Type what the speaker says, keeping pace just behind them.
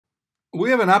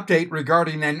We have an update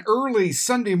regarding an early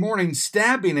Sunday morning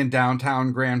stabbing in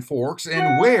downtown Grand Forks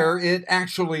and where it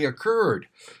actually occurred.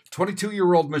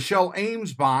 22-year-old Michelle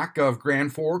Amesbach of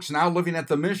Grand Forks, now living at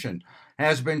the Mission,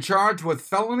 has been charged with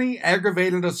felony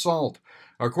aggravated assault.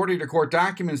 According to court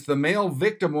documents, the male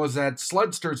victim was at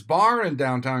Sludster's Bar in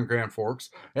downtown Grand Forks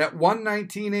at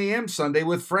 1:19 a.m. Sunday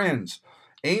with friends.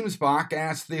 Amesbach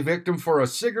asked the victim for a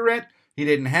cigarette. He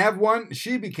didn't have one.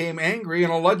 She became angry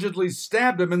and allegedly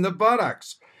stabbed him in the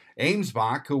buttocks.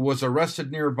 Amesbach, who was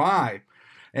arrested nearby,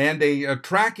 and a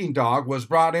tracking dog was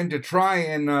brought in to try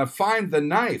and find the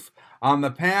knife on the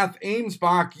path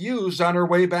Amesbach used on her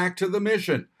way back to the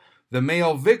Mission. The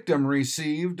male victim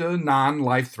received a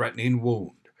non-life-threatening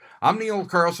wound. I'm Neil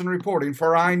Carlson reporting for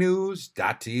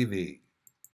iNewZ.TV.